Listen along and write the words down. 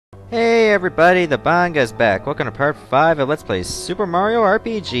Hey everybody, the Banga's back. Welcome to part 5 of Let's Play Super Mario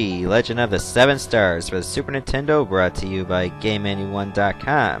RPG Legend of the 7 Stars for the Super Nintendo, brought to you by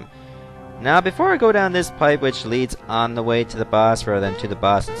GameAnyone.com. Now, before I go down this pipe which leads on the way to the boss rather than to the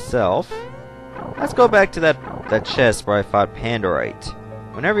boss itself, let's go back to that chest where I fought Pandorite.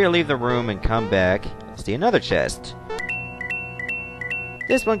 Whenever you leave the room and come back, you'll see another chest.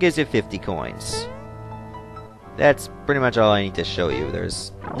 This one gives you 50 coins. That's pretty much all I need to show you.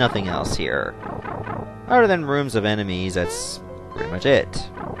 There's nothing else here. Other than rooms of enemies, that's pretty much it.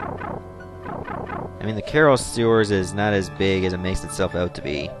 I mean, the Carol Sewers is not as big as it makes itself out to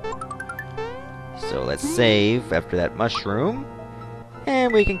be. So let's save after that mushroom,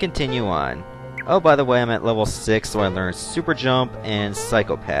 and we can continue on. Oh, by the way, I'm at level 6, so I learned Super Jump and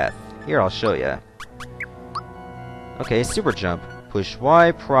Psychopath. Here, I'll show you. Okay, Super Jump. Push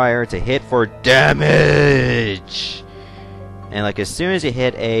Y prior to hit for damage! And like as soon as you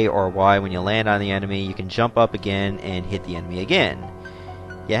hit A or Y when you land on the enemy, you can jump up again and hit the enemy again.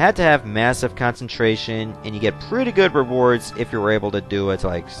 You had to have massive concentration, and you get pretty good rewards if you were able to do it,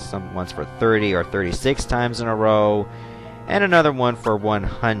 like once for 30 or 36 times in a row, and another one for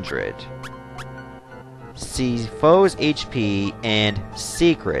 100. See foes' HP and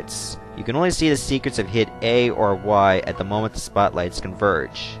secrets. You can only see the secrets of hit A or Y at the moment the spotlights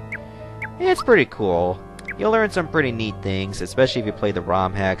converge. It's pretty cool. You'll learn some pretty neat things, especially if you play the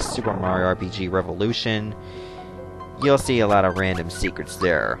ROM hack Super Mario RPG Revolution. You'll see a lot of random secrets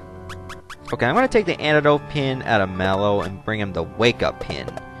there. Okay, I'm going to take the antidote pin out of Mallow and bring him the wake up pin,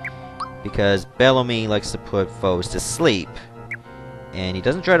 because Bellamy likes to put foes to sleep. And he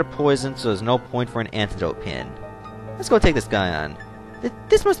doesn't try to poison, so there's no point for an antidote pin. Let's go take this guy on.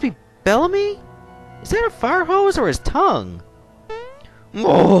 This must be Bellamy? Is that a fire hose or his tongue?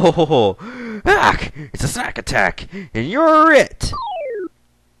 Oh, hack! It's a snack attack, and you're it!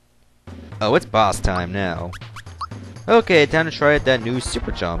 Oh, it's boss time now. Okay, time to try out that new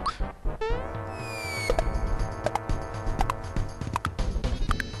Super Jump.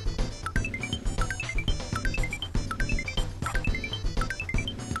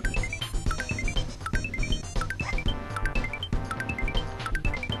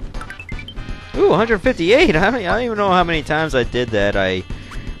 Ooh, 158! I don't even know how many times I did that. I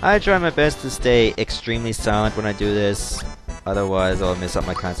try my best to stay extremely silent when I do this. Otherwise, I'll miss up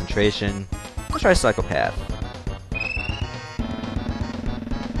my concentration. Let's try Psychopath.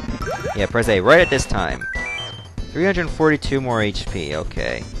 Yeah, press A right at this time. 342 more HP,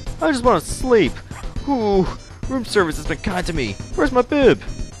 okay. I just want to sleep! Ooh, room service has been kind to me. Where's my bib?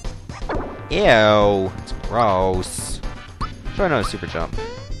 Ew, it's gross. Try another Super Jump.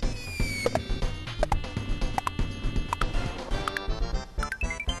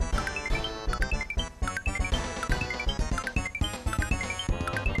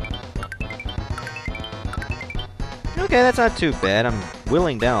 Okay, that's not too bad. I'm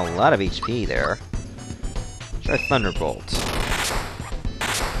whittling down a lot of HP there. Try Thunderbolt.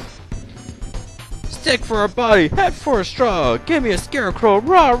 Stick for a body, head for a straw. Give me a scarecrow,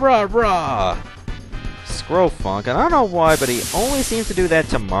 rah rah rah. Scrowfunk, and I don't know why, but he only seems to do that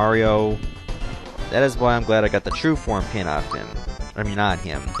to Mario. That is why I'm glad I got the true form pin off him. I mean, on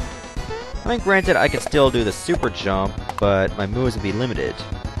him. I mean, granted, I could still do the Super Jump, but my moves would be limited.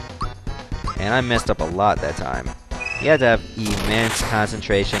 And I messed up a lot that time. You had to have immense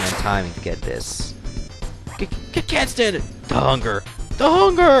concentration and timing to get this. Can't stand it! The hunger! The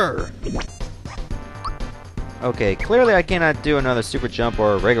hunger! Okay, clearly I cannot do another Super Jump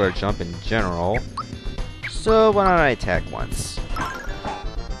or a regular jump in general. So why don't I attack once?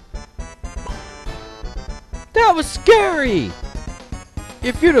 That was scary!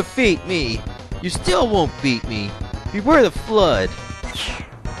 If you defeat me, you still won't beat me. Beware the flood.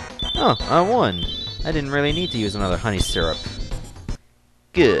 Oh, I won. I didn't really need to use another honey syrup.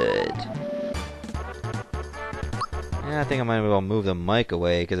 Good. Yeah, I think I might as well move the mic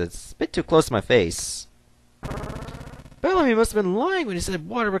away, because it's a bit too close to my face. Bellamy must have been lying when he said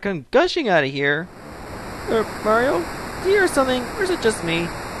water would come gushing out of here. Mario? Do you hear something, or is it just me?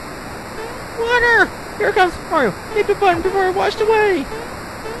 Water! Here comes Mario! Hit the button before we're washed away!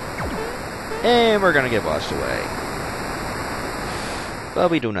 And we're gonna get washed away. But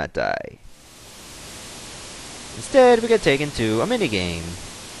we do not die. Instead, we get taken to a minigame.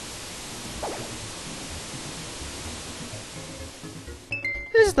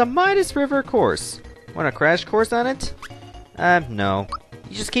 This is the Midas River course. Want a crash course on it? No.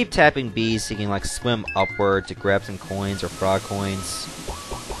 You just keep tapping B so you can, like, swim upward to grab some coins or frog coins.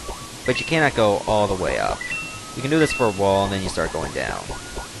 But you cannot go all the way up. You can do this for a wall and then you start going down.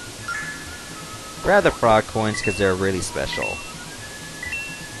 Grab the frog coins because they're really special.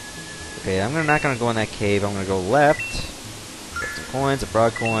 Okay, I'm not gonna go in that cave. I'm gonna go left. Get some coins, a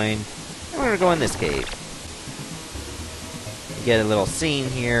frog coin. And we're gonna go in this cave. You get a little scene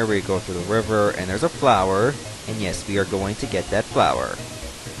here where you go through the river, and there's a flower. And yes, we are going to get that flower.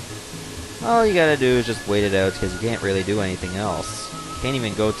 All you gotta do is just wait it out, because you can't really do anything else. You can't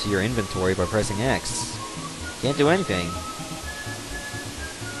even go to your inventory by pressing X. You can't do anything.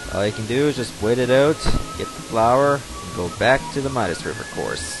 All you can do is just wait it out, get the flower, and go back to the Midas River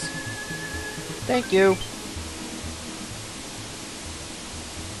course. Thank you.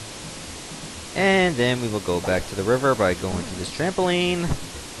 And then we will go back to the river by going to this trampoline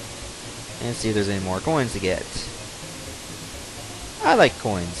and see if there's any more coins to get. I like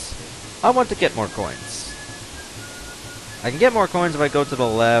coins. I want to get more coins. I can get more coins if I go to the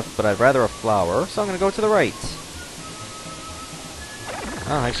left, but I'd rather a flower, so I'm going to go to the right.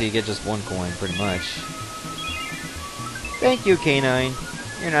 Oh, actually you get just one coin, pretty much. Thank you, Canine.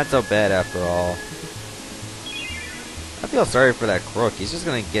 You're not so bad after all. I feel sorry for that crook. He's just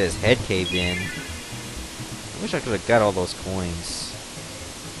going to get his head caved in. I wish I could have got all those coins.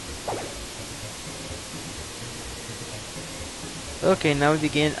 Okay, now we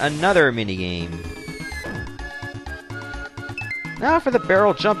begin another minigame. Now for the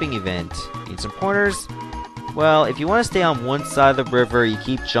barrel jumping event. Need some pointers? Well, if you want to stay on one side of the river, you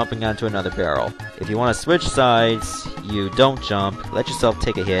keep jumping onto another barrel. If you want to switch sides, you don't jump, let yourself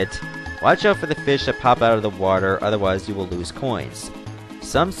take a hit. Watch out for the fish that pop out of the water, otherwise you will lose coins.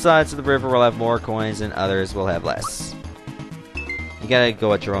 Some sides of the river will have more coins and others will have less. You gotta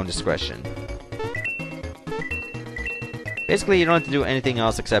go at your own discretion. Basically, you don't have to do anything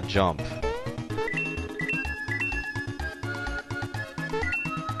else except jump.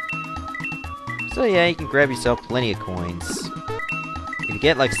 So yeah, you can grab yourself plenty of coins. If you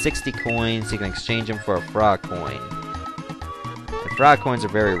get like 60 coins, you can exchange them for a frog coin. The frog coins are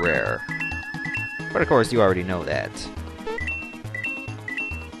very rare. But of course, you already know that.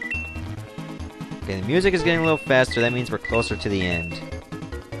 Okay, the music is getting a little faster, that means we're closer to the end.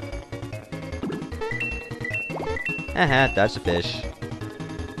 Haha, dodge the fish.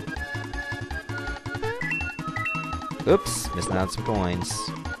 Oops, missing out on some coins.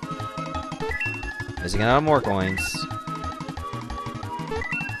 Missing out on more coins.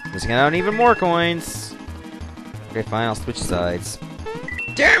 Missing out on even more coins. Okay, fine, I'll switch sides.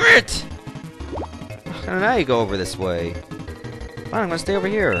 Damn it! And now you go over this way. Fine, I'm gonna stay over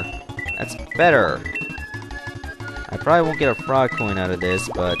here. That's better. I probably won't get a frog coin out of this,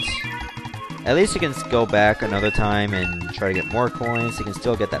 but at least you can go back another time and try to get more coins. You can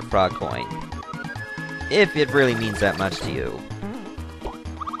still get that frog coin. If it really means that much to you.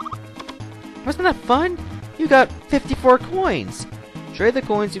 Wasn't that fun? You got 54 coins! Trade the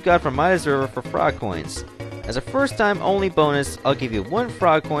coins you got from Midas River for frog coins. As a first time only bonus, I'll give you 1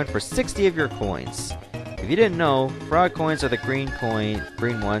 frog coin for 60 of your coins. If you didn't know, frog coins are the green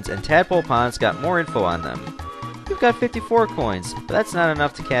ones, and Tadpole Ponds got more info on them. You've got 54 coins, but that's not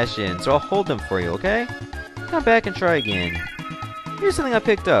enough to cash in, so I'll hold them for you, okay? Come back and try again. Here's something I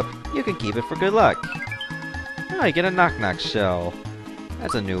picked up. You can keep it for good luck. Oh, you get a knock-knock shell.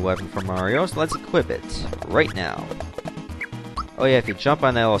 That's a new weapon for Mario, so let's equip it right now. Oh yeah, if you jump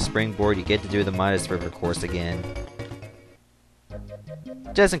on that little springboard, you get to do the Midas River course again.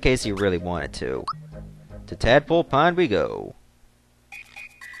 Just in case you really wanted to. To Tadpole Pond we go.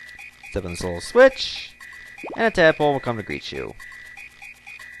 Step on this little switch, and a tadpole will come to greet you.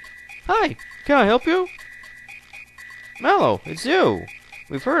 Hi, can I help you? Mallow, it's you.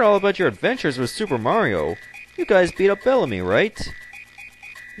 We've heard all about your adventures with Super Mario. You guys beat up Bellamy, right?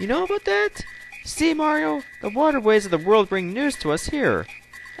 You know about that? See, Mario, the waterways of the world bring news to us here.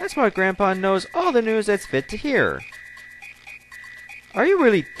 That's why Grandpa knows all the news that's fit to hear. Are you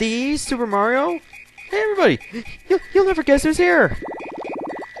really the Super Mario? Hey, everybody! You'll never guess who's here!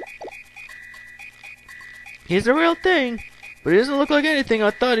 He's the real thing, but he doesn't look like anything I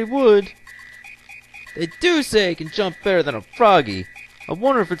thought he would. They do say he can jump better than a froggy. I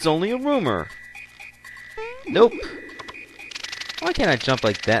wonder if it's only a rumor. Nope. Why can't I jump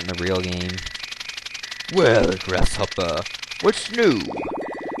like that in the real game? Well, Grasshopper, what's new?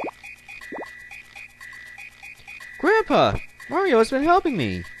 Grandpa, Mario has been helping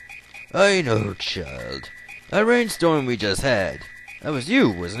me. I know, child. That rainstorm we just had. That was you,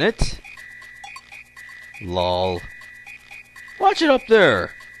 wasn't it? Lol. Watch it up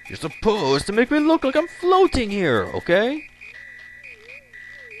there. You're supposed to make me look like I'm floating here, okay?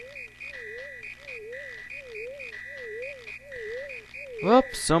 Well,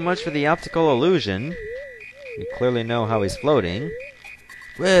 so much for the optical illusion. We clearly know how he's floating.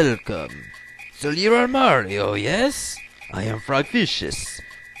 Welcome. So you are Mario, yes? I am Frogvicious.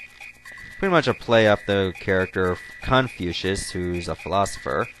 pretty much a play off the character Confucius, who's a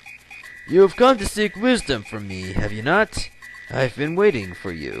philosopher. You have come to seek wisdom from me, have you not? I've been waiting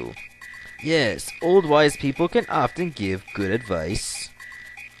for you. Yes, old wise people can often give good advice.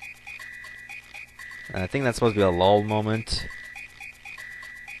 I think that's supposed to be a lull moment.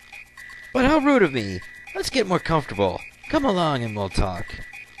 But how rude of me! Let's get more comfortable. Come along and we'll talk.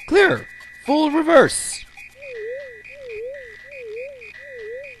 Clear! Full reverse!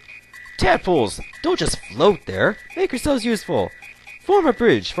 Tadpoles! Don't just float there! Make yourselves useful! Form a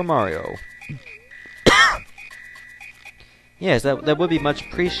bridge for Mario. Yes, that would be much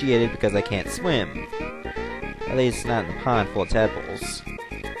appreciated because I can't swim. At least not in a pond full of tadpoles.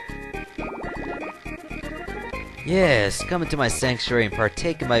 Yes, come into my sanctuary and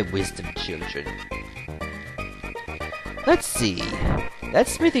partake of my wisdom, children. Let's see. That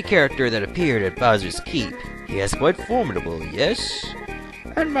smithy character that appeared at Bowser's Keep, he is quite formidable, yes?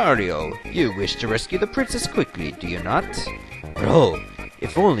 And Mario, you wish to rescue the princess quickly, do you not? But oh,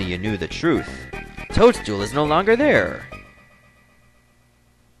 if only you knew the truth. Toadstool is no longer there.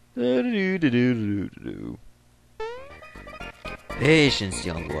 Patience,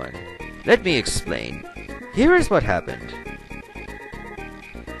 young one. Let me explain. Here is what happened.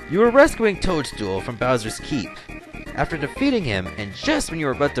 You were rescuing Toadstool from Bowser's Keep. After defeating him, and just when you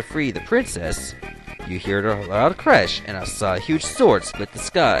were about to free the princess, you heard a loud crash, and I saw a huge sword split the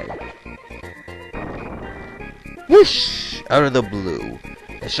sky. Whoosh! Out of the blue.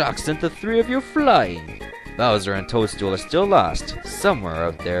 The shock sent the three of you flying. Bowser and Toadstool are still lost, somewhere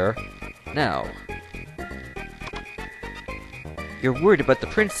out there. Now. You're worried about the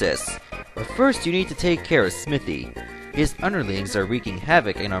princess, but first you need to take care of Smithy. His underlings are wreaking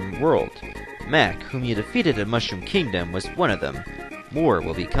havoc in our world. Mac, whom you defeated in Mushroom Kingdom, was one of them. More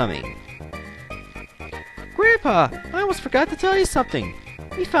will be coming. Grandpa, I almost forgot to tell you something.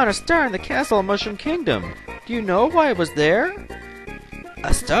 We found a star in the castle of Mushroom Kingdom. Do you know why it was there?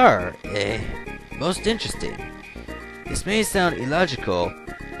 A star, eh? Most interesting. This may sound illogical,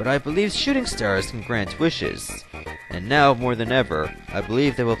 but I believe shooting stars can grant wishes. And now, more than ever, I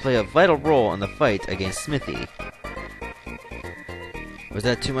believe they will play a vital role in the fight against Smithy. Was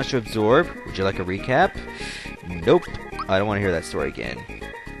that too much to absorb? Would you like a recap? Nope. I don't want to hear that story again.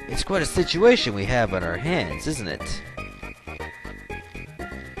 It's quite a situation we have on our hands, isn't it?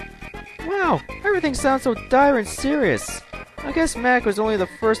 Wow, everything sounds so dire and serious. I guess Mac was only the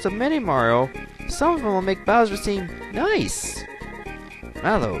first of many, Mario. Some of them will make Bowser seem nice.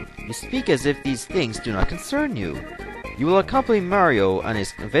 Mallow, you speak as if these things do not concern you. You will accompany Mario on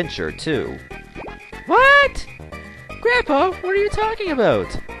his adventure, too. What? Grandpa, what are you talking about?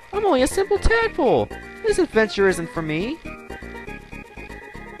 I'm only a simple tadpole. This adventure isn't for me.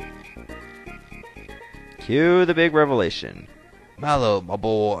 Cue the big revelation. Mallow, my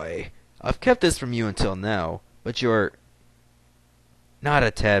boy, I've kept this from you until now, but you're not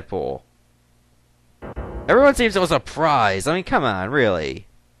a tadpole. Everyone seems so surprised. I mean, come on, really.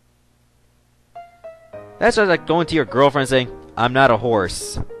 That's just like going to your girlfriend saying, I'm not a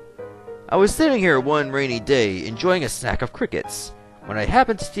horse. I was sitting here one rainy day, enjoying a snack of crickets, when I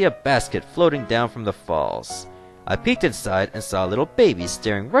happened to see a basket floating down from the falls. I peeked inside and saw a little baby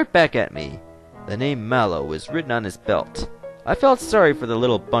staring right back at me. The name Mallow was written on his belt. I felt sorry for the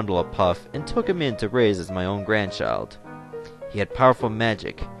little bundle of puff and took him in to raise as my own grandchild. He had powerful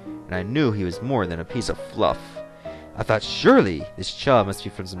magic, and I knew he was more than a piece of fluff. I thought surely this child must be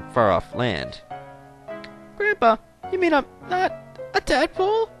from some far-off land. Grandpa, you mean I'm not a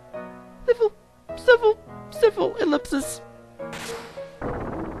tadpole? Civil ellipsis.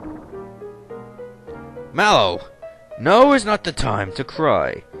 Mallow, now is not the time to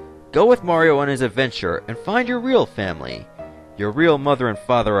cry. Go with Mario on his adventure and find your real family. Your real mother and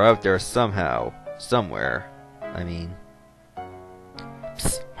father are out there somehow. Somewhere. I mean...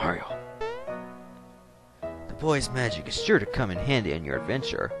 Psst, Mario. The boy's magic is sure to come in handy on your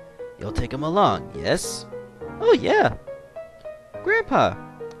adventure. You'll take him along, yes? Oh, yeah. Grandpa,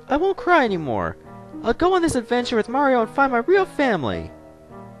 I won't cry anymore. I'll go on this adventure with Mario and find my real family.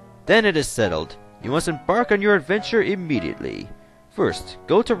 Then it is settled. You must embark on your adventure immediately. First,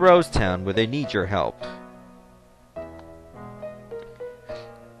 go to Rose Town where they need your help.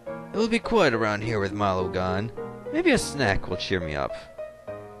 It will be quiet around here with Mallow gone. Maybe a snack will cheer me up.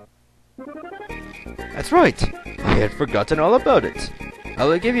 That's right! I had forgotten all about it. I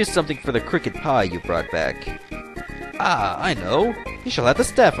will give you something for the cricket pie you brought back. Ah, I know. You shall have the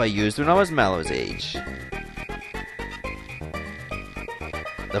staff I used when I was Mallow's age.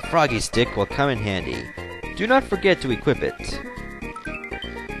 The froggy stick will come in handy. Do not forget to equip it.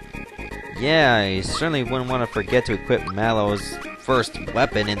 Yeah, I certainly wouldn't want to forget to equip Mallow's first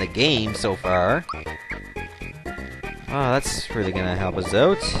weapon in the game so far. Oh, that's really gonna help us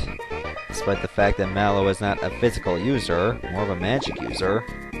out. Despite the fact that Mallow is not a physical user, more of a magic user.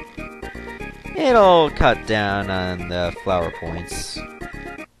 It'll cut down on the flower points.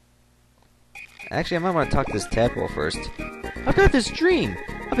 Actually, I might want to talk to this Tadpole first. I've got this dream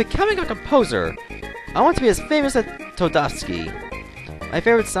of becoming a composer. I want to be as famous as Todovsky. My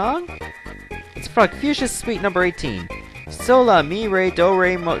favorite song? It's Frogfuchsia's Suite number 18. Sol, la, mi, re, do,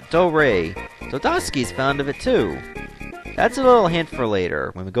 re, do, re. Todovsky's fond of it too. That's a little hint for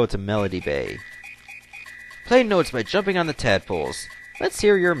later, when we go to Melody Bay. Play notes by jumping on the tadpoles. Let's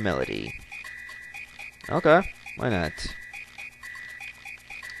hear your melody. Okay, why not?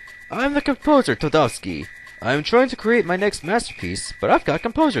 I'm the composer, Todovsky. I'm trying to create my next masterpiece, but I've got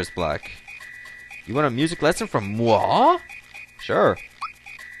composer's block. You want a music lesson from moi? Sure.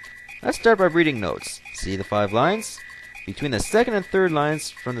 Let's start by reading notes. See the 5 lines? Between the second and third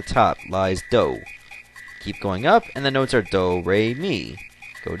lines from the top lies do. Keep going up, and the notes are do, re, mi.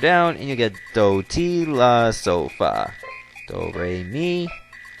 Go down, and you get do, ti, la, so, fa. Do, re, mi.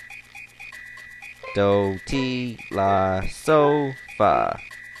 Do, ti, la, so, fa.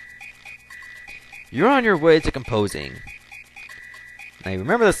 You're on your way to composing. Now, you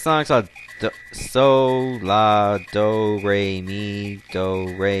remember the song called So, La, Do, Re, Mi,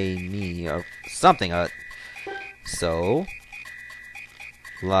 Do, Re, Mi, or something. So,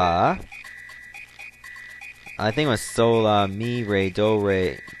 La. I think it was So, La, Mi, Re, Do,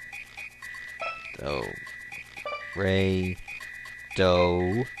 Re. Do, Re,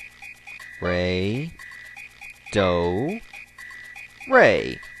 Do, Re, Do,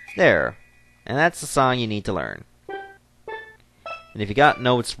 Re. There. And that's the song you need to learn. And if you got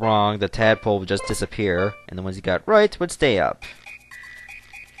notes wrong, the tadpole would just disappear, and the ones you got right would stay up.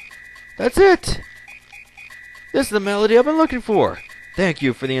 That's it! This is the melody I've been looking for. Thank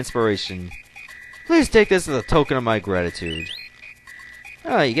you for the inspiration. Please take this as a token of my gratitude.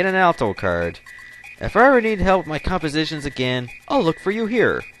 Oh, you get an alto card. If I ever need help with my compositions again, I'll look for you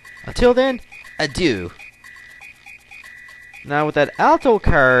here. Until then, adieu. Now with that alto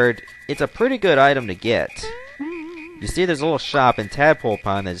card, it's a pretty good item to get. You see there's a little shop in Tadpole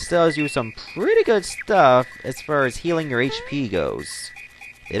Pond that sells you some pretty good stuff as far as healing your HP goes.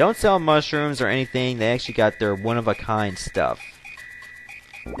 They don't sell mushrooms or anything, they actually got their one-of-a-kind stuff.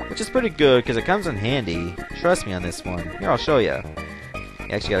 Which is pretty good because it comes in handy. Trust me on this one. Here, I'll show you.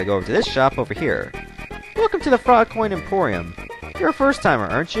 You actually gotta go over to this shop over here. Welcome to the Frog Coin Emporium. You're a first-timer,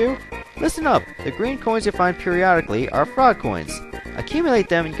 aren't you? Listen up, the green coins you find periodically are frog coins. Accumulate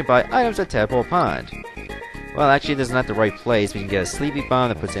them and you can buy items at Tadpole Pond. Well, actually, this is not the right place. We can get a sleepy bomb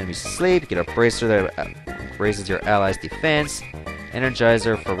that puts enemies to sleep, get a bracer that raises your allies' defense,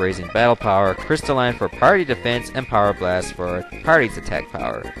 energizer for raising battle power, crystalline for party defense, and power blast for party's attack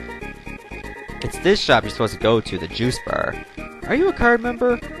power. It's this shop you're supposed to go to, the juice bar. Are you a card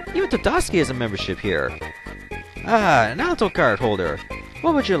member? Even Todovsky has a membership here. Ah, an alto card holder.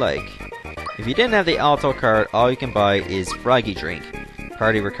 What would you like? If you didn't have the alto card, all you can buy is Froggy Drink.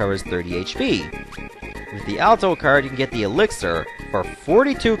 Party recovers 30 HP. With the alto card, you can get the elixir. For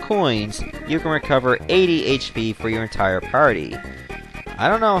 42 coins, you can recover 80 HP for your entire party. I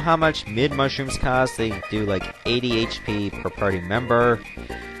don't know how much mid-mushrooms cost. They do like 80 HP per party member.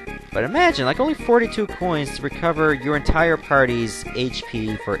 But imagine, like only 42 coins to recover your entire party's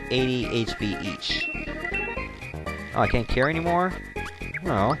HP for 80 HP each. Oh, I can't carry anymore?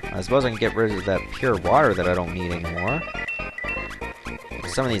 Well, I suppose I can get rid of that pure water that I don't need anymore.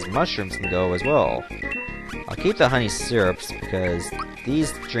 Some of these mushrooms can go as well. I'll keep the honey syrups because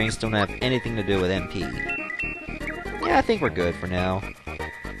these drinks don't have anything to do with MP. Yeah, I think we're good for now.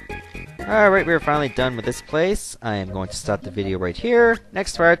 Alright, we're finally done with this place. I am going to stop the video right here.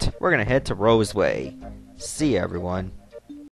 Next part, we're going to head to Rose Way. See ya, everyone.